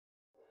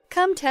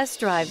Come test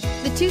drive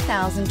the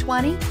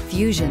 2020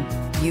 Fusion.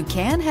 You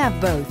can have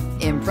both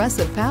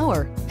impressive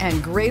power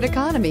and great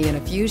economy in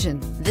a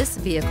Fusion. This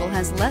vehicle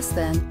has less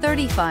than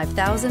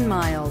 35,000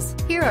 miles.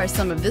 Here are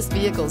some of this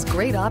vehicle's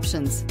great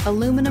options: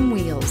 aluminum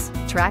wheels,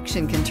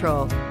 traction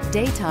control,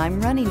 daytime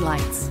running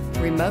lights,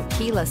 remote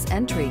keyless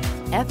entry,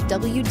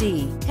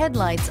 FWD,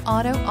 headlights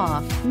auto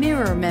off,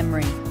 mirror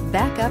memory,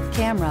 backup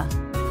camera,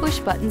 push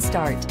button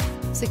start,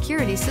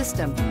 security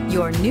system.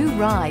 Your new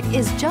ride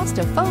is just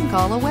a phone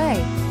call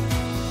away.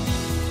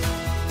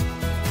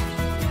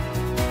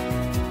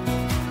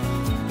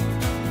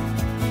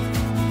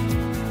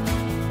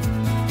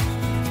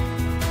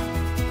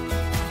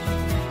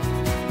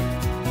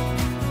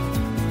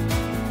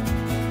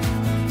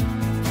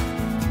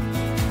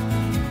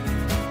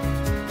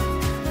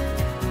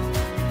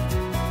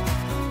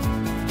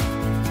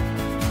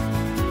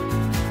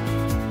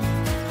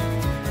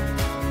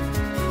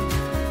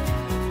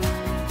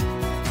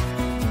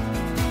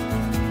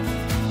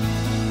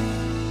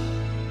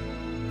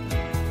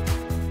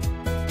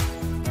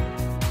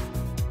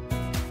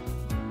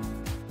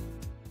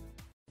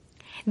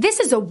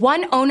 This is a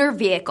one-owner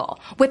vehicle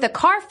with a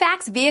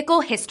Carfax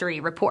Vehicle History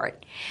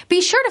Report.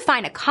 Be sure to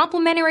find a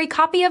complimentary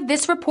copy of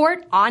this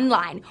report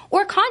online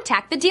or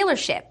contact the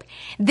dealership.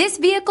 This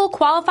vehicle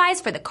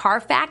qualifies for the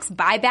Carfax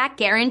Buyback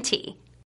Guarantee.